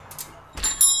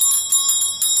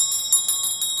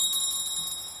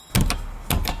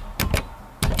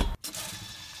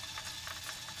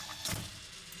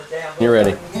You're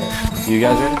ready. You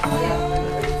guys ready?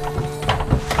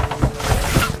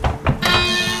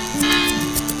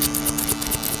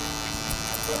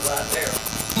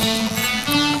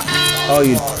 Oh,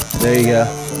 there you go.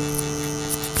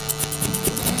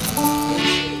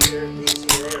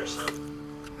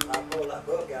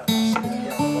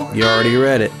 You already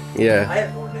read it. Yeah. I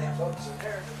had more damn books in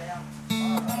there than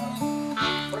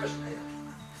damn first name.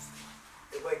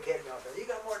 Everybody kidding me off there. You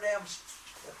got more damn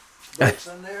books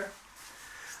in there?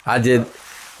 I did.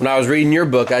 When I was reading your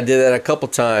book, I did that a couple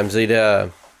times.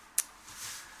 I'd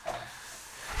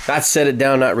set it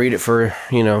down, not read it for,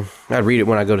 I'd read it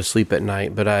when I go to sleep at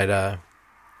night, but I'd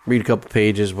read a couple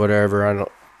pages, whatever.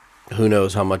 Who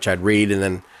knows how much I'd read, and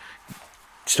then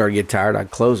start to get tired,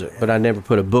 I'd close it. But I never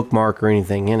put a bookmark or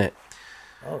anything in it.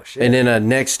 Oh, shit. And then the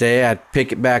next day, I'd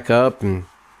pick it back up and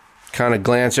kind of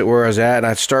glance at where I was at, and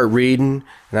I'd start reading,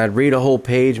 and I'd read a whole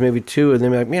page, maybe two, and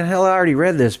then be like, man, hell, I already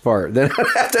read this part. Then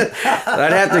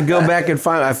I'd have to go back and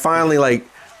I finally, like,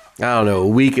 I don't know, a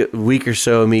week or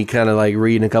so of me kind of like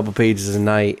reading a couple pages a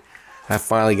night, I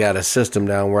finally got a system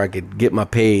down where I could get my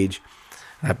page.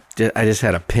 I just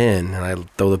had a pen, and I'd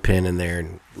throw the pen in there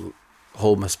and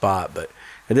hold my spot, but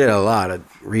I did a lot. I'd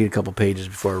read a couple pages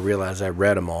before I realized I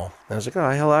read them all. And I was like, oh,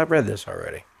 hell, I read this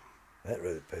already. That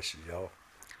really pisses you off.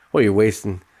 Well, you're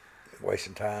wasting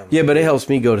Time. Yeah, but it helps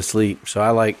me go to sleep. So I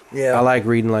like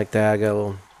reading like that. I got a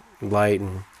little light.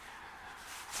 And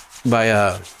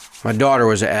my daughter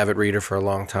was an avid reader for a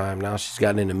long time. Now she's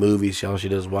gotten into movies. All she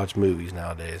does is watch movies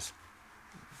nowadays.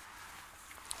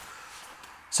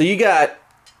 So you got,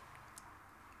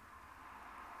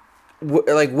 what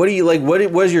do you like? What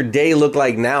does your day look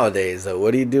like nowadays, though?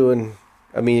 What are you doing?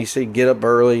 I mean, you say get up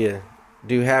early, you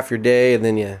do half your day, and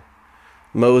then you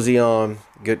mosey on,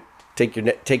 take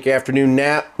your afternoon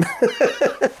nap.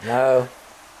 No,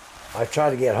 I try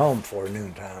to get home before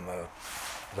noontime, though,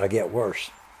 'cause I get worse.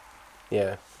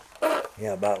 Yeah.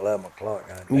 Yeah, about 11 o'clock.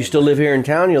 You still live here in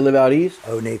town? You live out east?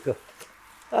 Onika.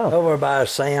 Oh. Over by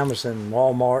Sam's and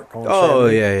Walmart on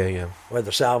 70, yeah. where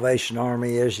the Salvation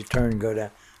Army is. You turn and go down.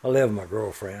 I live with my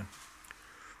girlfriend.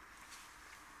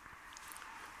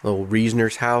 Little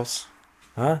Reasoner's house.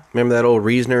 Huh? Remember that old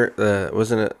Reasoner?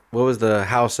 Wasn't it? What was the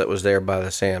house that was there by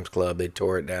the Sam's Club? They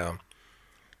tore it down.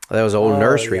 That was an old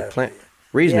nursery yeah. plant.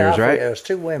 Reasoner's, right? There was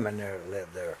two women there that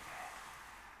lived there.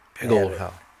 Big old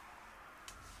house.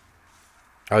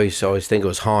 I used to always think it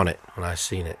was haunted when I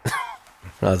seen it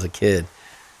when I was a kid.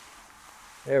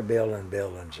 They're building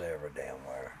buildings every damn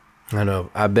where. I know.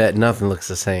 I bet nothing looks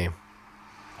the same.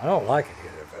 I don't like it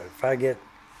here, but if I get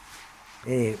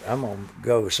I'm going to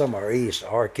go somewhere east,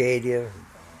 Arcadia,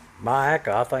 Myakka.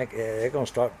 I think they're going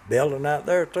to start building out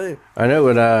there, too. I know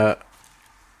when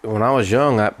I was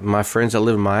young, my friends that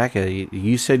live in Myakka,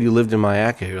 you said you lived in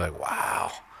Myakka. You're like,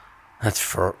 wow, that's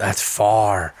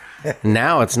far.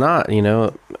 Now it's not, It's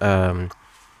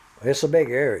a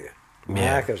big area.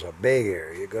 Yeah. Myakka's a big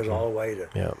area. It goes all the way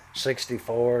to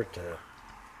 64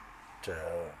 to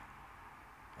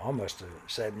almost to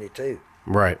 72.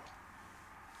 Right.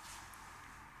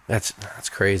 That's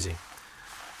crazy.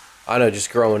 I know,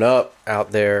 just growing up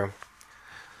out there,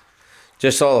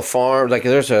 just all the farm. Like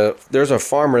there's a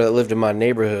farmer that lived in my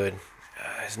neighborhood.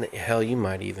 Hell, you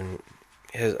might even.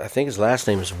 I think his last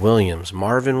name is Williams,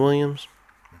 Marvin Williams.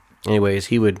 Anyways,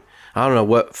 he would. I don't know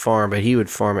what farm, but he would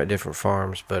farm at different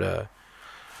farms. But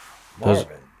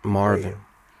Marvin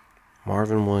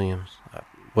Williams.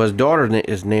 Well, his daughter,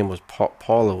 his name was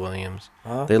Paula Williams.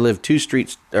 Huh? They lived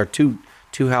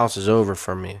two houses over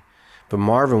from me, but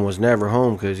Marvin was never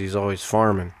home because he's always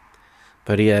farming.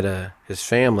 But he had his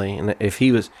family, and if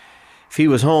he was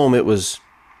home, it was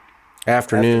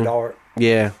afternoon. After dark.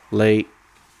 Yeah, late,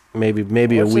 maybe What's a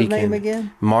weekend. What's his name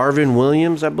again? Marvin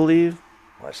Williams, I believe.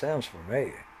 Well, that sounds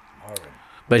familiar, Marvin.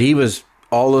 But he was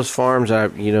all those farms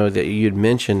that you'd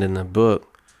mentioned in the book.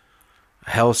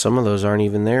 Hell, some of those aren't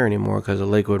even there anymore because of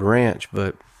Lakewood Ranch.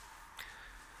 But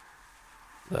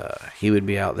he would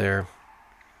be out there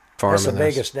farming. That's the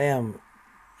biggest damn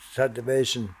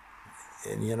subdivision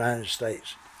in the United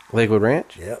States. Lakewood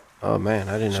Ranch? Yep. Oh, man,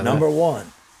 I didn't know It's that. number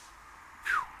one.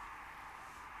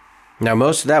 Now,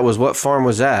 most of that was, what farm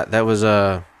was that? That was,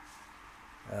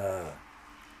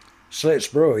 Slits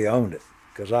Brewery owned it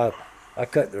because I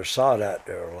cut their sod out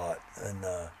there a lot.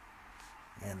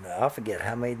 And I forget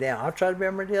how many down. I tried to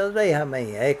remember the other day how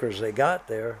many acres they got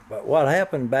there. But what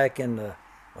happened back when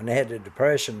they had the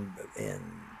Depression in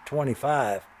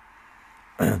 25,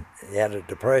 they had a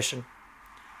depression.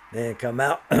 Then it come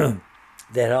out,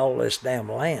 they had all this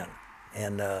damn land.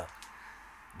 And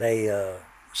they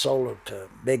sold it to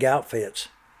big outfits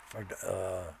for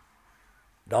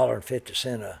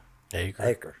 $1.50 a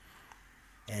acre.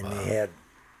 And Wow. you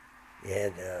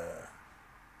had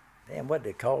damn, what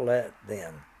they call that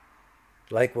then?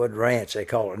 Lakewood Ranch, they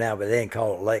call it now, but they didn't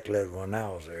call it Lakewood when I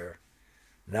was there.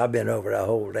 And I've been over that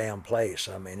whole damn place.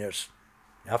 I mean,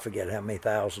 I forget how many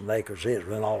thousand acres it is.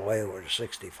 Went all the way over to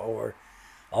 64,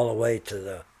 all the way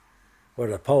to where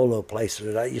the polo place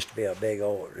is. That used to be a big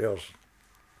old, there was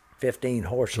 15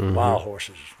 horses, wild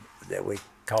horses that we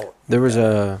caught. There was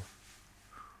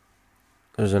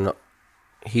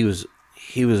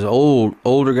he was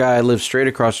older guy, lived straight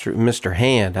across from Mr.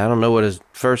 Hand. I don't know what his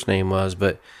first name was,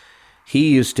 but he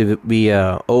used to be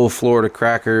a old Florida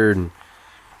cracker, and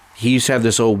he used to have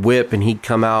this old whip, and he'd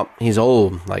come out, he's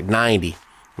old, like 90.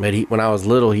 But when I was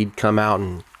little, he'd come out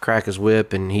and crack his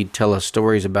whip, and he'd tell us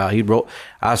stories about,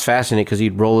 I was fascinated because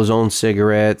he'd roll his own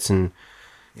cigarettes, and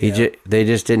they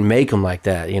just didn't make them like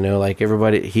that, like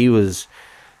everybody, he was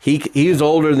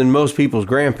older than most people's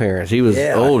grandparents. He was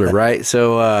older, right?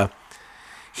 So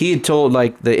he had told,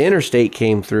 like, the interstate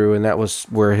came through, and that was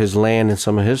where his land and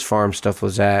some of his farm stuff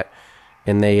was at.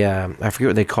 And they, I forget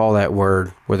what they call that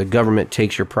word, where the government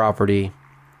takes your property,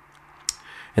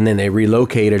 and then they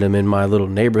relocated him in my little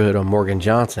neighborhood on Morgan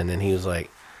Johnson. And he was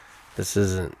like, this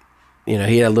isn't, he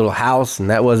had a little house, and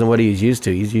that wasn't what he was used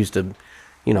to. He's used to,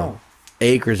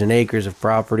 acres and acres of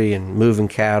property and moving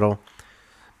cattle.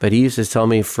 But he used to tell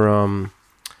me from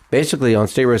basically on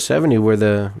State Road 70 where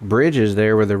the bridge is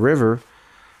there, where the river,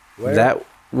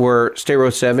 where State Road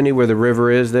 70 where the river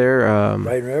is there.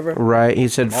 Right River? Right. He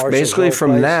said basically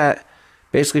from that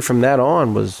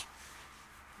on was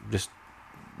just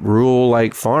rural,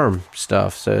 like, farm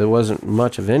stuff. So it wasn't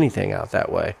much of anything out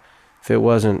that way. If it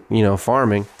wasn't,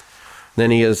 farming.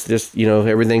 Then he has just,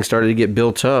 everything started to get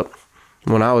built up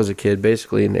when I was a kid,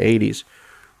 basically in the 80s.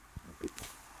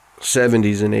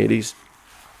 70s and 80s.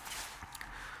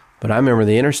 But I remember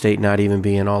the interstate not even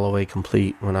being all the way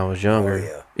complete when I was younger. Oh,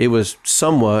 yeah. It was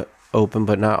somewhat open,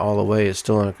 but not all the way. It's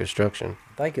still under construction.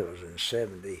 I think it was in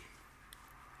 70. I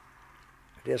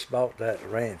just bought that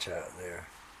ranch out there.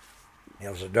 It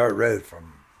was a dirt road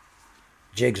from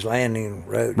Jiggs Landing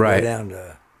Road to go down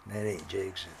to, that ain't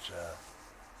Jiggs, it's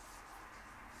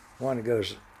one that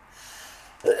goes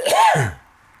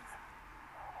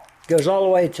all the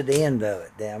way to the end of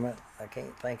it, damn it. I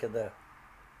can't think of the...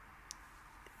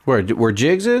 Where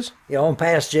Jiggs is? Yeah, on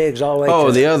past Jiggs all the way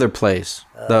to... the other place.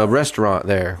 The restaurant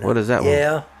there. What is that one?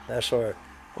 Yeah, that's where...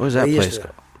 What is that place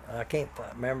called? I can't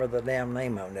remember the damn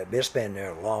name of it. It's been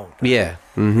there a long time. Yeah.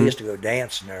 Mm-hmm. We used to go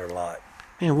dancing there a lot.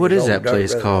 Man, what is that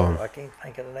place called? I can't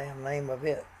think of the damn name of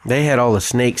it. They had all the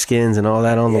snake skins and all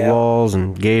that on the walls,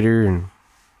 and gator, and...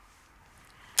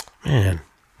 Man...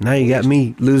 Now you got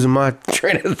me losing my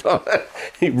train of thought.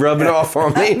 You rubbing off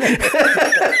on me.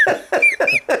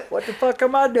 What the fuck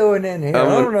am I doing in here? I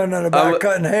don't know nothing about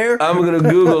cutting hair. I'm going to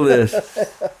Google this.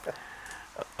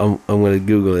 I'm going to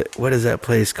Google it. What is that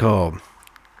place called?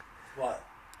 What?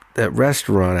 That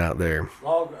restaurant out there.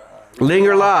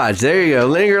 Linger Lodge. There you go.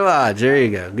 Linger Lodge. There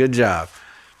you go. Good job.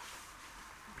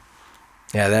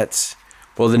 Yeah, that's...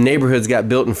 Well, the neighborhoods got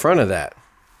built in front of that.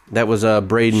 That was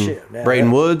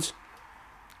Braden Woods.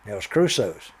 It was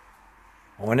Crusoe's.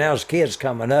 When I was kids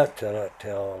coming up till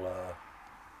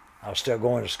I was still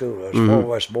going to school, there was 4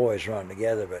 of us boys running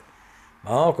together, but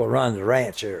my uncle run the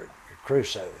ranch here at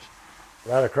Crusoe's.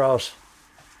 Right across,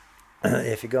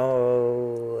 if you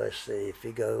go,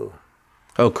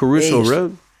 Oh, Caruso east,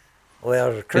 Road?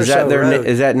 Well, Crusoe Road.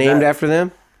 Is that named after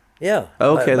them? Yeah.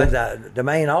 Okay. But the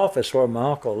main office where my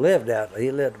uncle lived at,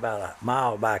 he lived about a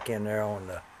mile back in there on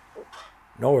the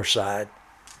north side.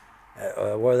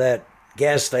 Where that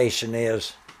gas station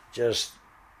is, just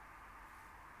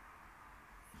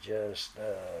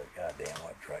goddamn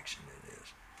what direction it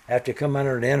is. After you come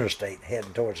under the interstate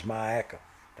heading towards Myakka,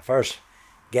 the first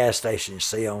gas station you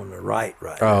see on the right.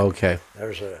 Oh, okay.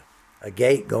 There's a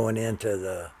gate going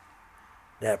into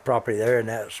that property there, and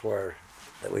that's where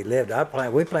that we lived.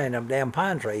 We planted them damn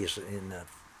pine trees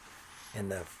in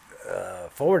the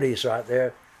 40s right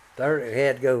there. We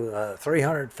had to go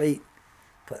 300 feet.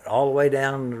 All the way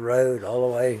down the road, all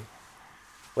the way.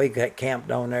 We got camped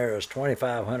on there. It was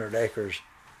 2,500 acres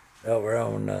over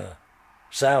on the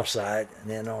south side, and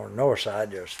then on the north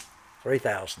side, there's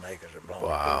 3,000 acres that belong to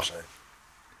Crusoe.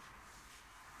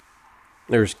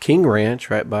 There's King Ranch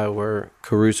right by where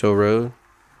Caruso Road,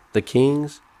 the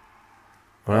Kings.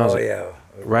 Right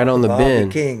on the Bobby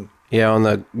bend. King.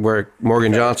 Yeah, where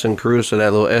Morgan Johnson, Caruso,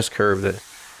 that little S curve, that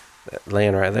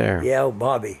land right there. Yeah, old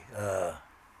Bobby.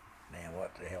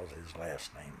 What the hell's his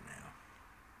last name now?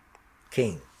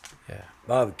 King. Yeah.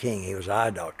 Bobby King. He was an eye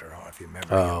doctor. I don't know if you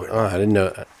remember. I didn't know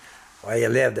that. Well, he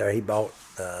lived there. He bought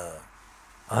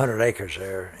 100 acres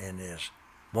there, and his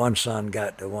one son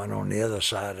got the one on the other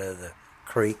side of the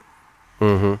creek.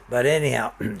 Mm-hmm. But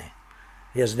anyhow,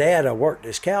 his dad worked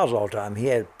his cows all the time. He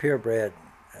had purebred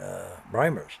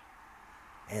Brahmers,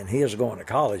 and he was going to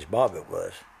college. Bobby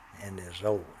was, and his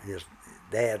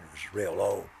dad was real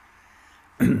old,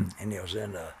 and he was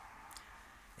in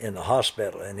the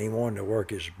hospital, and he wanted to work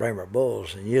his Brahmer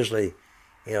bulls, and usually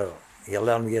he'll let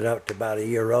them get up to about a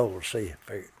year old, see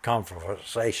for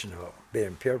conversation of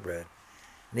being purebred.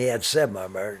 And he had 7 of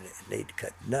them there that need to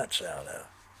cut nuts out of.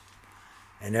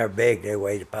 And they're big. They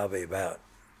weighed probably about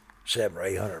 700 or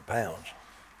 800 pounds.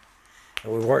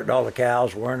 And we worked all the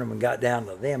cows, weaned them, and got down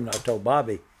to them. And I told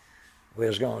Bobby we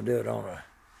was going to do it on a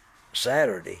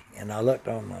Saturday. And I looked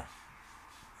on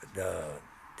the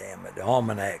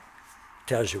almanac.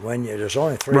 Tells you when there's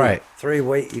only 3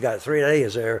 weeks. You got 3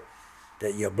 days there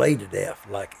that you'll bleed to death,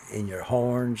 like in your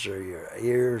horns or your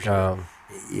ears.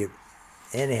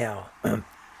 Anyhow.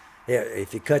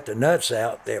 If you cut the nuts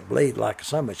out, they'll bleed like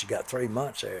so much. You got 3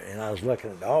 months there. And I was looking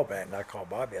at the almanac, and I called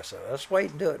Bobby. I said, let's wait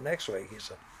and do it next week. He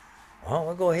said, well,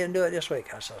 we'll go ahead and do it this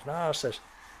week. I said, no. I said,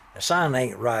 the sign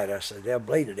ain't right. I said, they'll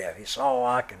bleed to death. He said, oh,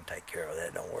 I can take care of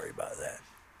that. Don't worry about that.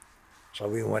 So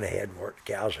we went ahead and worked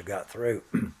the cows and got through.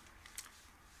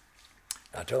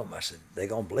 I told him, I said, they're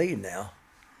going to bleed now.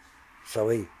 So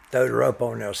he throwed the rope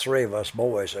on. There was 3 of us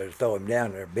boys. So throw him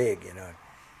down there big, you know.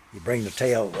 You bring the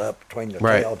tail up between the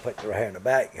tail, put the hair in the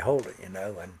back, you hold it, you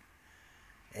know,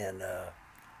 and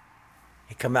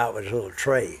he come out with his little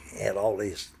tray. He had all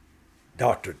these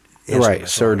doctored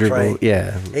instruments. Surgical,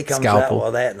 yeah. He comes scalpel. out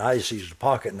with that, and I just used a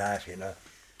pocket knife, you know.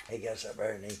 He gets up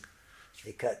there and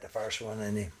he cut the first one,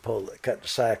 and he cut the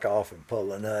sack off and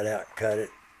pulled the nut out, and cut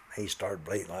it. He started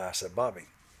bleeding. I said, Bobby,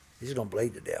 he's gonna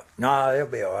bleed to death. No, he'll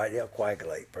be all right. He'll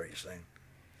coagulate pretty soon.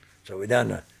 So we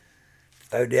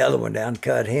threw the other one down,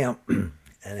 cut him,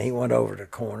 and he went over the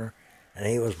corner, and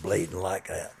he was bleeding like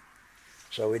that.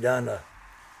 So we done the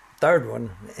 3rd one,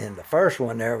 and the first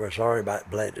one there was already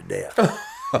about bled to death.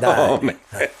 Oh, man.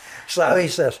 So he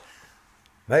says,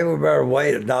 maybe we better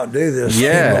wait and not do this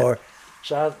anymore.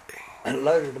 So I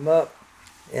loaded them up,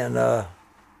 and I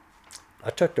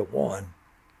took the one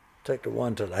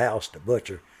to the house, the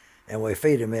butcher, and we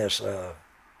feed him this,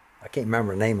 I can't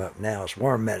remember the name of it now, it's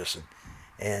worm medicine.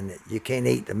 And you can't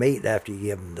eat the meat after you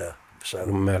give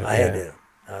them I had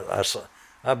to.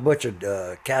 I butchered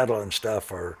cattle and stuff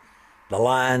for the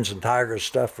lions and tigers and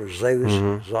stuff for zoos.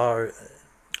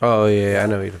 Mm-hmm. Oh yeah, I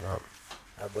know you're about.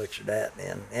 I butchered that,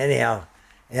 and anyhow,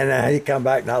 and he come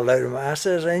back and I loaded him. I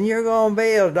says, "And you're gonna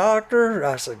be a doctor?"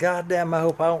 I said, "God damn, I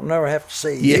hope I don't never have to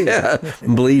see you." Yeah,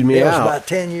 bleed me out. It was about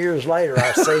 10 years later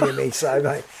I seen him. He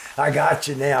said, "I got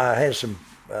you now." I had some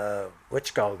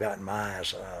got in my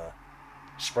eyes.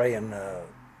 Spraying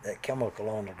that chemical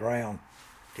on the ground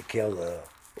to kill the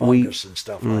fungus and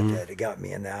stuff like that. It got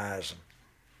me in the eyes,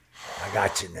 and I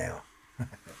got you now.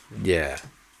 Yeah.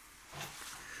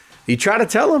 You try to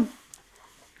tell him.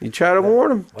 You try to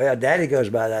warn him. Well, Daddy goes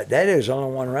by that. Daddy was the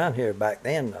only one around here back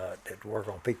then that worked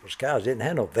on people's cows. Didn't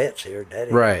have no vets here.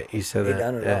 Daddy. Right, you said that. He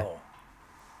done it all.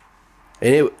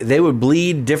 And they would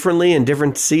bleed differently in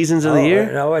different seasons of the year?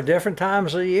 You know, at different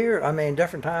times of the year. I mean,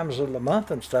 different times of the month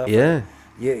and stuff. Yeah.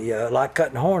 You like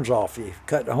cutting horns off. You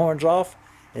cut the horns off,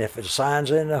 and if it's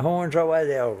signs in the horns right away,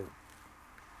 they'll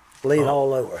bleed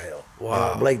all over hell. Wow.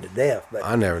 They'll bleed to death. But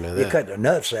I never knew that. You cut the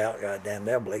nuts out, goddamn,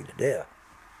 they'll bleed to death.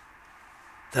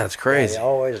 That's crazy. They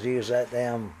always use that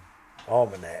damn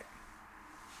almanac.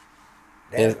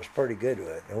 Dad was pretty good with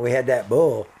it. And we had that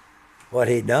bull. What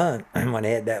he done when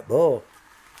he had that bull,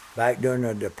 back during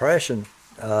the Depression,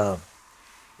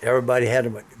 everybody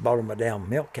bought him a damn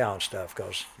milk cow and stuff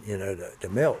because, you know, the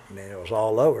milk, and it was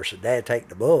all over. So Dad take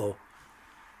the bull,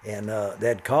 and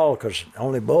they'd call because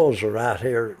only bulls are out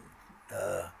here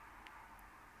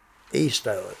east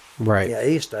of it. Right. Yeah,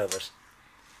 east of us.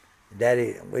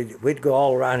 Daddy, we'd go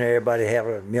all around here, everybody have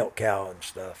a milk cow and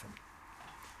stuff. And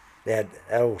that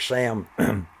old Sam,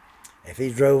 if he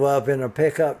drove up in a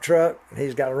pickup truck,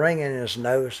 he's got a ring in his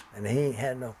nose, and he ain't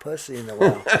had no pussy in a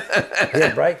while.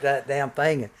 He'd break that damn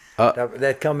thing. And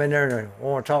they'd come in there and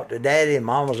want to talk to Daddy, and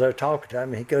Mama's there talking to him.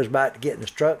 And he goes back to get in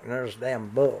his truck, and there's a damn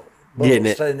bull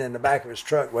sitting in the back of his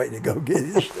truck waiting to go get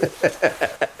his shit.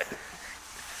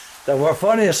 So the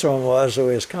funniest one was, so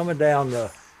he was coming down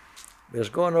we was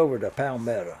going over to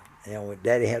Palmetto, and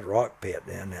Daddy had a rock pit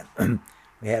then, and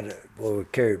we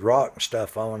carried rock and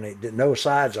stuff on it. Didn't no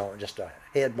sides on it, just a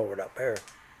headboard up there.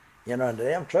 You know, and the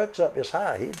damn truck's up this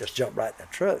high. He'd just jump right in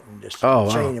the truck and just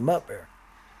chain him up there.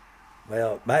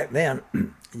 Well, back then,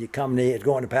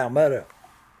 going to Palmetto.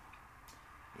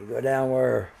 You go down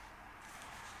where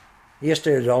used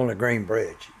to, it was on the Green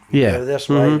Bridge. Yeah. Go this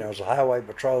way, and there was a highway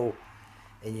patrol,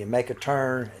 and you make a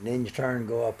turn, and then you turn and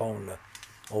go up on the.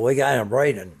 Well, we got in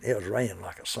Braden. It was raining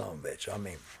like a son of a bitch. I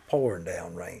mean, pouring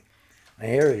down rain. And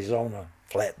here he's on a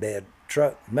flatbed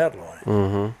truck, metal on it.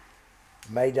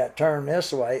 Mm-hmm. Made that turn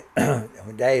this way.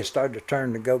 When Dad started to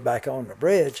turn to go back on the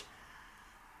bridge,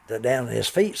 his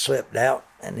feet slipped out,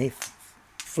 and he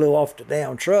flew off the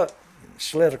damn truck, and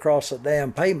slid across the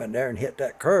damn pavement there and hit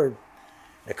that curb.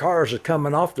 The cars are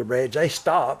coming off the bridge. They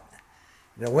stopped.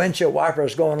 The windshield wiper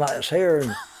was going like this here,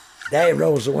 and Dad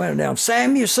rolls the window down.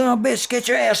 Sam, you son of a bitch, get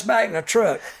your ass back in the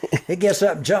truck. He gets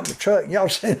up and jumps in the truck, and y'all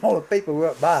seen all the people who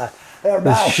went by.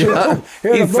 Everybody here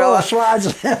the bullet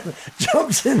slides in,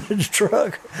 jumps in the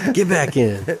truck. Get back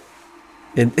in.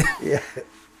 And Yeah.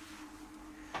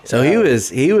 so he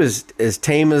was as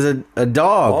tame as a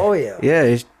dog. Oh, yeah.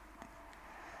 Yeah.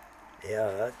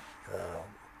 Yeah.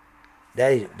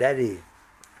 Daddy,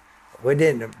 we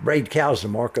didn't breed cows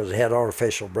anymore because they had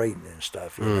artificial breeding and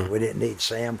stuff. You know? We didn't need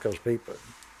Sam because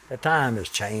the time has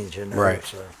changed. You know, right.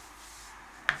 So.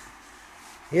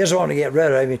 He just wanted to get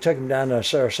rid of him. He took him down to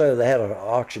Sarasota. They had an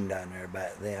auction down there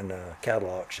back then, a cattle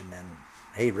auction, and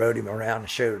he rode him around and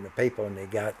showed him to people, and he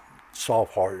got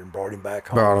soft-hearted and brought him back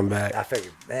home. Brought him back. I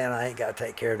figured, man, I ain't got to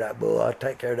take care of that bull. I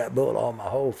take care of that bull all my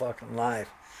whole fucking life.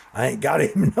 I ain't got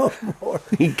him no more.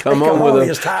 He come home with him.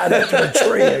 He's tied up to a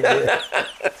tree again.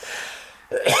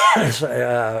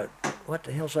 So, what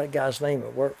the hell's that guy's name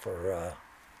that worked for,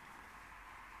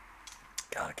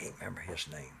 God, I can't remember his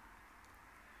name.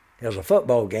 There was a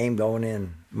football game going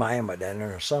in Miami down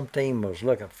there, and some team was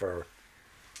looking for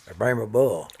a Brahma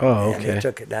bull. Oh, okay. And they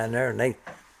took it down there, and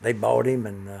they bought him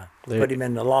and put him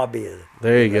in the lobby of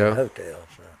There you the go. hotel.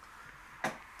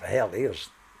 So, hell, he was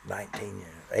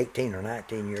 18 or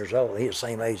 19 years old. He was the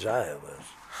same age I was.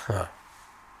 Huh.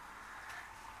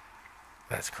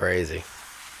 That's crazy.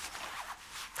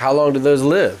 How long do those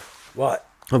live? What?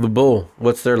 Of the bull?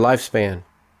 What's their lifespan?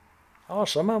 Oh,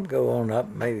 some of them go on up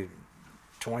maybe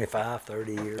 25,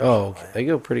 30 years. Oh, okay. They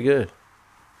go pretty good.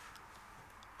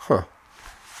 Huh.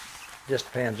 Just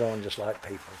depends on just like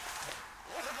people.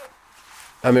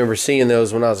 I remember seeing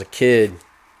those when I was a kid.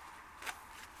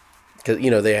 Because, you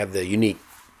know, they have the unique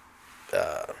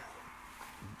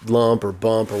lump or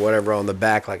bump or whatever on the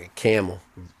back like a camel.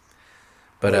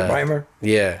 But Bramer?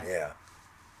 Yeah. Yeah.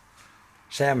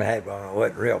 Sam had one. It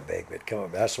wasn't real big, but come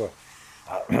on. That's what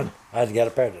I had to get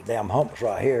a pair of the damn humps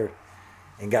right here,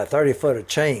 and got 30 foot of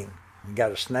chain and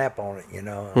got a snap on it. You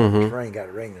know, his ring got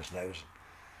a ring in his nose.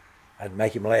 I'd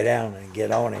make him lay down and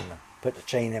get on him, and put the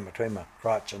chain in between my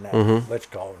crotch and that what's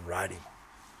called and ride him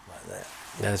like that.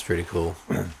 That's pretty cool.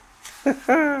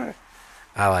 I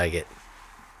like it.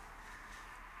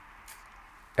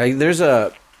 There's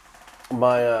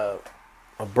my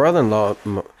brother-in-law,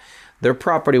 their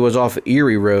property was off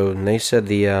Erie Road, and they said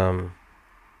the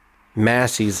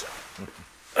Masseys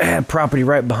had property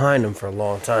right behind them for a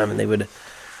long time, and they would.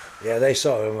 Yeah, they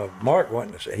saw him. Mark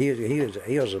wasn't. He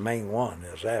was the main one.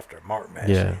 It was after Mark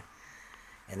Massey. Yeah.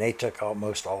 And they took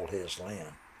almost all his land.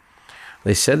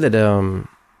 They said that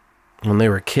when they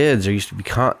were kids, there used to be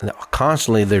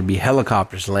constantly there'd be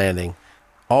helicopters landing,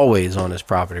 always on his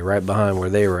property, right behind where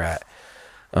they were at.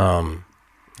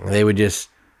 They would just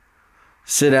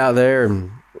sit out there,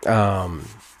 and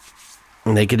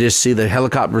they could just see the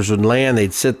helicopters would land.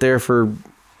 They'd sit there for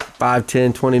 5,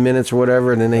 10, 20 minutes or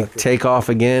whatever, and then they'd take off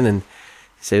again. And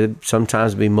he said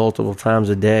sometimes it'd be multiple times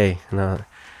a day. And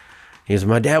he goes,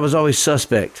 my dad was always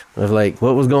suspect of like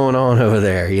what was going on over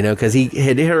there, you know, because he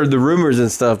had heard the rumors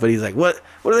and stuff. But he's like, what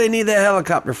do they need that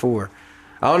helicopter for?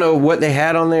 I don't know what they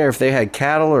had on there, if they had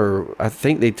cattle, or I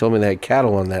think they told me they had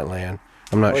cattle on that land.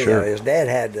 I'm not sure. Yeah, his dad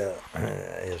had the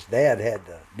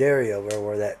dairy over there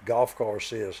where that golf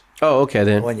course is. Oh, okay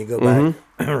then. When you go back,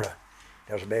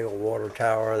 there's a big old water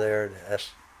tower there.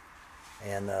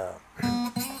 And I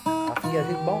forget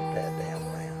who bought that damn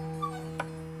land.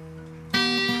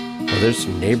 Well, there's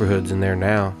some neighborhoods in there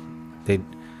now.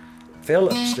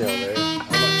 Philip's still there.